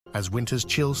As winter's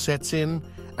chill sets in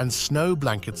and snow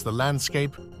blankets the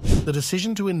landscape, the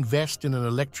decision to invest in an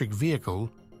electric vehicle,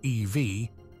 EV,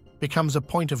 becomes a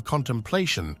point of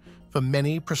contemplation for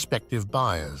many prospective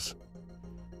buyers.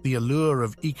 The allure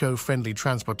of eco-friendly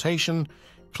transportation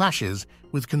clashes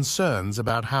with concerns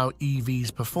about how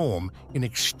EVs perform in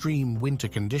extreme winter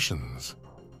conditions.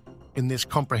 In this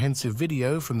comprehensive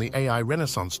video from the AI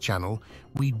Renaissance channel,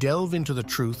 we delve into the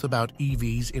truth about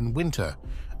EVs in winter,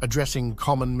 addressing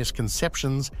common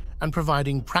misconceptions and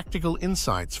providing practical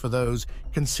insights for those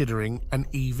considering an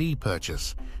EV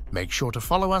purchase. Make sure to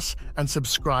follow us and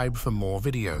subscribe for more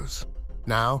videos.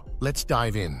 Now, let's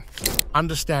dive in.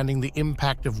 Understanding the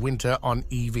impact of winter on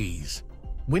EVs.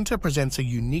 Winter presents a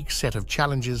unique set of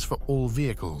challenges for all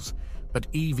vehicles,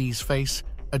 but EVs face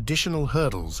additional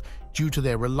hurdles due to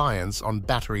their reliance on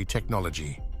battery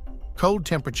technology. Cold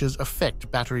temperatures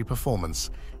affect battery performance,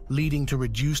 leading to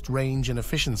reduced range and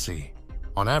efficiency.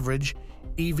 On average,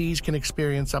 EVs can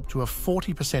experience up to a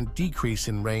 40% decrease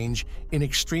in range in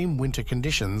extreme winter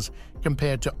conditions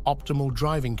compared to optimal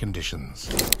driving conditions.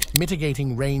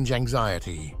 Mitigating range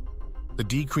anxiety. The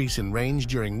decrease in range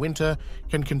during winter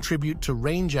can contribute to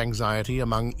range anxiety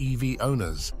among EV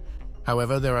owners.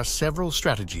 However, there are several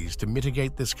strategies to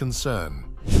mitigate this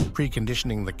concern.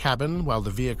 Preconditioning the cabin while the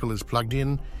vehicle is plugged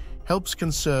in helps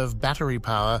conserve battery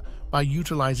power by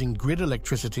utilizing grid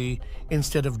electricity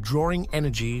instead of drawing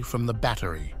energy from the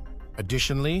battery.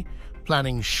 Additionally,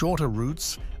 planning shorter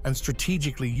routes and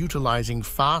strategically utilizing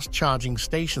fast charging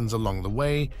stations along the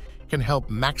way can help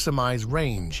maximize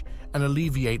range and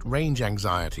alleviate range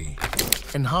anxiety.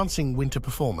 Enhancing winter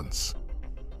performance.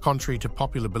 Contrary to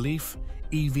popular belief,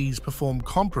 EVs perform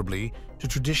comparably to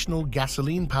traditional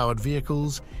gasoline-powered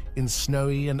vehicles in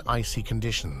snowy and icy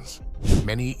conditions.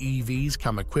 Many EVs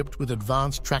come equipped with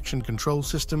advanced traction control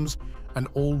systems and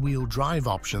all-wheel drive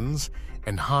options,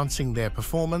 enhancing their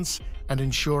performance and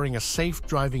ensuring a safe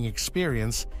driving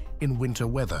experience in winter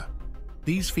weather.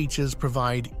 These features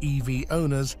provide EV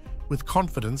owners with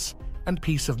confidence and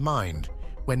peace of mind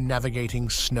when navigating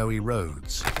snowy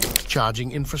roads.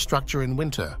 Charging infrastructure in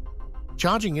winter.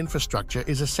 Charging infrastructure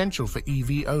is essential for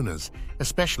EV owners,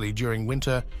 especially during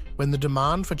winter when the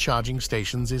demand for charging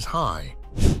stations is high.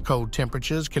 Cold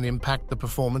temperatures can impact the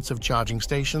performance of charging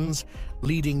stations,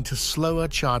 leading to slower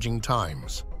charging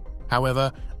times.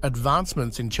 However,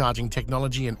 advancements in charging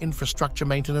technology and infrastructure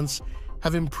maintenance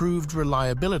have improved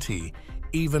reliability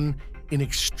even in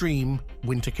extreme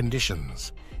winter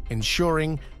conditions,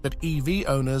 ensuring that EV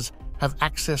owners have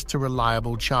access to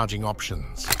reliable charging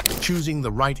options. Choosing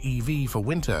the right EV for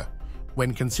winter.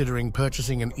 When considering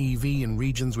purchasing an EV in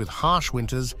regions with harsh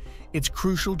winters, it's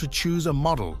crucial to choose a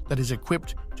model that is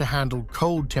equipped to handle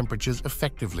cold temperatures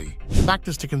effectively.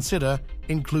 Factors to consider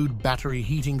include battery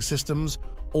heating systems,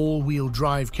 all-wheel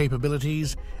drive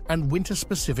capabilities, and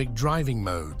winter-specific driving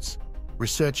modes.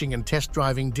 Researching and test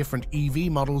driving different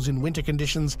EV models in winter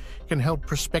conditions can help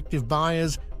prospective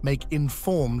buyers make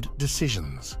informed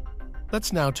decisions.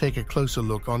 Let's now take a closer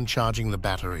look on charging the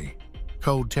battery.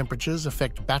 Cold temperatures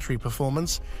affect battery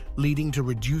performance, leading to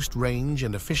reduced range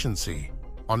and efficiency.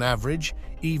 On average,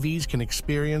 EVs can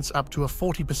experience up to a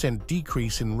 40%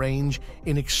 decrease in range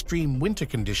in extreme winter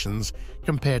conditions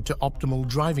compared to optimal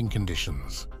driving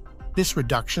conditions. This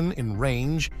reduction in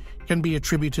range can be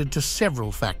attributed to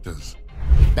several factors.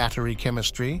 Battery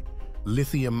chemistry.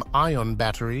 Lithium-ion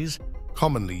batteries,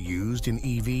 commonly used in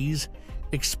EVs,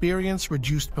 experience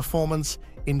reduced performance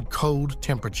in cold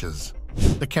temperatures.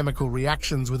 The chemical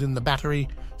reactions within the battery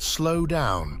slow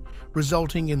down,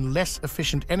 resulting in less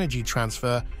efficient energy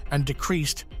transfer and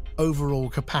decreased overall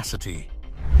capacity.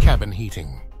 Cabin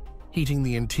heating. Heating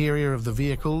the interior of the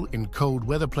vehicle in cold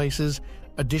weather places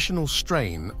additional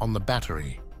strain on the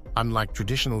battery. Unlike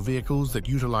traditional vehicles that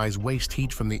utilize waste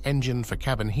heat from the engine for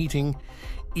cabin heating,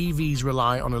 EVs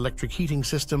rely on electric heating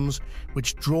systems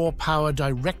which draw power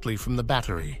directly from the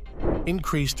battery.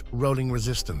 Increased rolling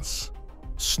resistance.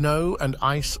 Snow and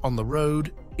ice on the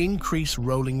road increase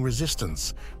rolling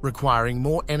resistance, requiring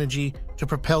more energy to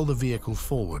propel the vehicle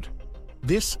forward.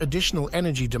 This additional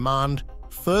energy demand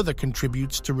further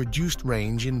contributes to reduced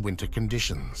range in winter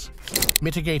conditions.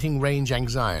 Mitigating range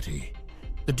anxiety.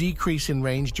 The decrease in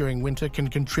range during winter can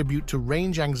contribute to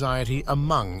range anxiety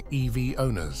among EV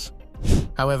owners.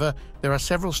 However, there are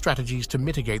several strategies to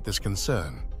mitigate this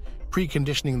concern.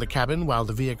 Preconditioning the cabin while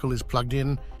the vehicle is plugged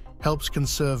in helps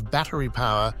conserve battery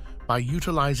power by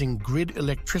utilizing grid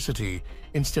electricity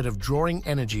instead of drawing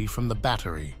energy from the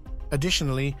battery.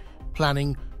 Additionally,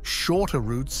 planning shorter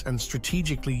routes and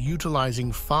strategically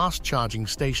utilizing fast charging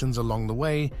stations along the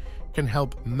way can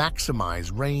help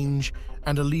maximize range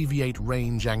and alleviate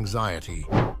range anxiety.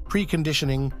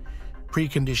 Preconditioning.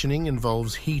 Preconditioning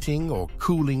involves heating or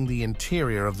cooling the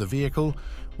interior of the vehicle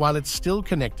while it's still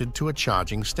connected to a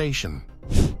charging station.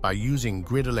 By using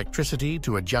grid electricity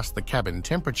to adjust the cabin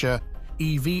temperature,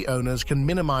 EV owners can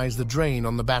minimize the drain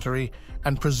on the battery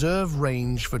and preserve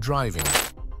range for driving.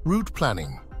 Route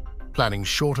planning. Planning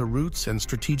shorter routes and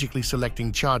strategically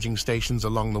selecting charging stations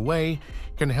along the way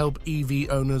can help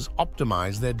EV owners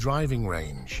optimize their driving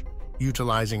range.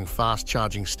 Utilizing fast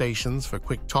charging stations for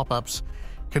quick top-ups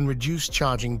can reduce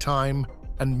charging time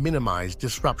and minimize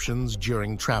disruptions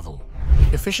during travel.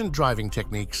 Efficient driving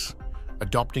techniques.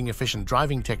 Adopting efficient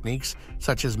driving techniques,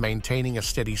 such as maintaining a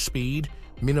steady speed,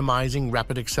 minimizing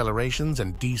rapid accelerations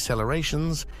and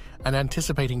decelerations, and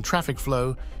anticipating traffic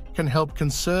flow, can help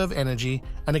conserve energy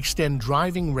and extend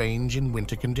driving range in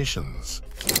winter conditions.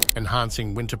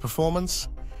 Enhancing winter performance.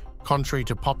 Contrary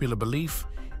to popular belief,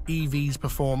 EVs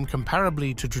perform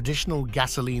comparably to traditional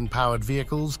gasoline-powered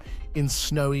vehicles in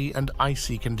snowy and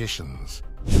icy conditions.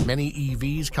 Many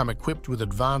EVs come equipped with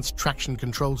advanced traction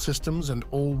control systems and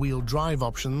all-wheel drive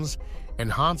options,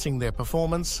 enhancing their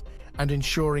performance and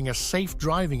ensuring a safe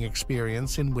driving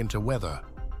experience in winter weather.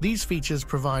 These features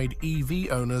provide EV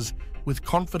owners with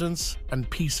confidence and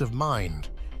peace of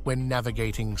mind when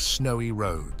navigating snowy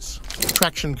roads.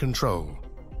 Traction control.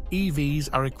 EVs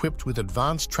are equipped with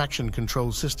advanced traction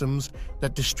control systems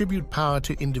that distribute power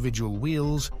to individual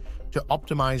wheels to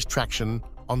optimize traction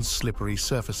on slippery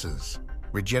surfaces.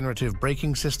 Regenerative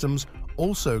braking systems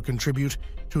also contribute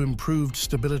to improved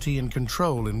stability and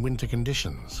control in winter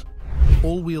conditions.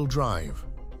 All-wheel drive.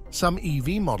 Some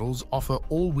EV models offer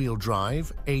all-wheel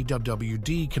drive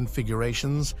 (AWD)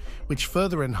 configurations, which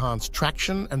further enhance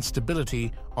traction and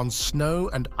stability on snow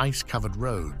and ice-covered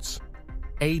roads.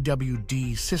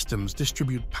 AWD systems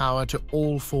distribute power to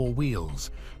all four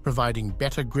wheels, providing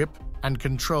better grip and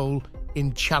control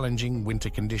in challenging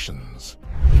winter conditions.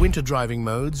 Winter driving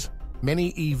modes.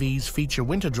 Many EVs feature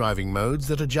winter driving modes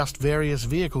that adjust various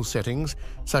vehicle settings,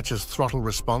 such as throttle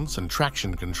response and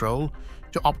traction control,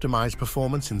 to optimize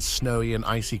performance in snowy and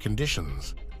icy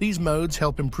conditions. These modes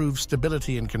help improve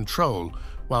stability and control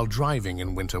while driving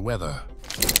in winter weather.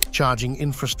 Charging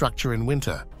infrastructure in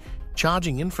winter.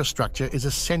 Charging infrastructure is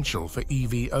essential for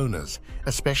EV owners,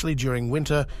 especially during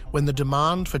winter when the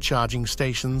demand for charging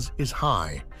stations is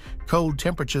high. Cold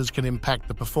temperatures can impact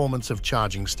the performance of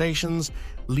charging stations,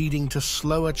 leading to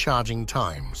slower charging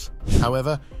times.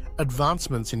 However,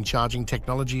 advancements in charging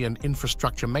technology and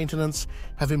infrastructure maintenance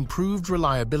have improved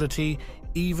reliability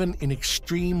even in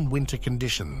extreme winter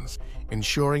conditions,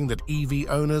 ensuring that EV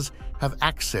owners have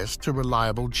access to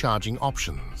reliable charging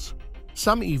options.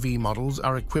 Some EV models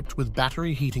are equipped with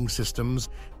battery heating systems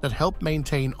that help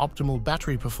maintain optimal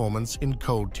battery performance in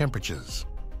cold temperatures.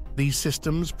 These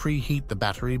systems preheat the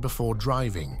battery before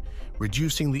driving,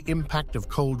 reducing the impact of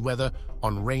cold weather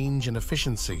on range and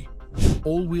efficiency.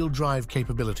 All-wheel drive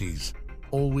capabilities.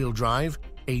 All-wheel drive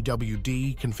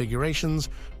 (AWD) configurations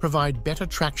provide better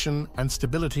traction and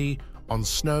stability on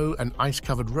snow and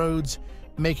ice-covered roads,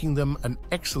 making them an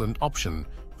excellent option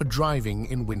for driving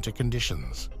in winter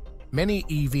conditions. Many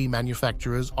EV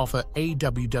manufacturers offer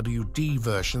AWWD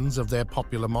versions of their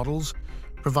popular models,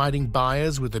 providing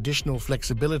buyers with additional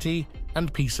flexibility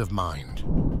and peace of mind.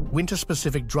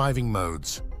 Winter-specific driving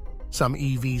modes. Some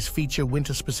EVs feature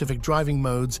winter-specific driving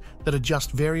modes that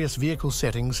adjust various vehicle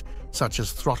settings, such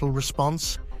as throttle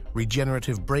response,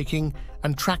 regenerative braking,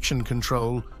 and traction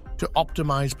control, to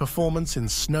optimize performance in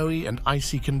snowy and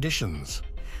icy conditions.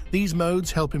 These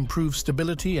modes help improve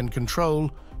stability and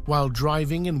control while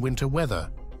driving in winter weather,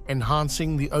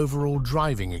 enhancing the overall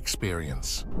driving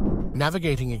experience.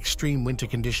 Navigating extreme winter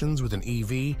conditions with an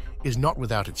EV is not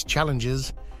without its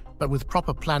challenges, but with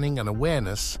proper planning and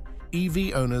awareness,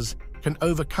 EV owners can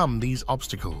overcome these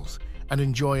obstacles and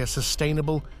enjoy a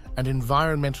sustainable and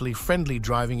environmentally friendly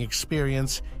driving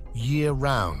experience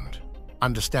year-round.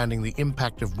 Understanding the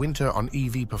impact of winter on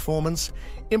EV performance,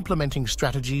 implementing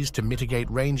strategies to mitigate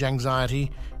range anxiety,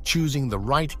 choosing the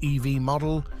right EV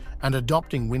model, and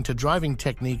adopting winter driving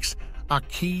techniques are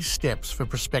key steps for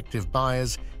prospective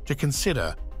buyers to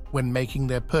consider when making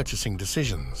their purchasing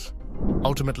decisions.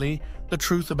 Ultimately, the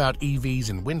truth about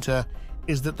EVs in winter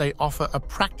is that they offer a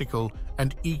practical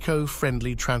and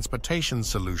eco-friendly transportation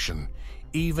solution,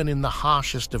 even in the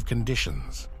harshest of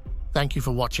conditions. Thank you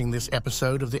for watching this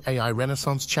episode of the AI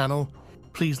Renaissance channel.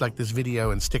 Please like this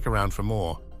video and stick around for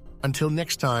more. Until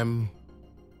next time,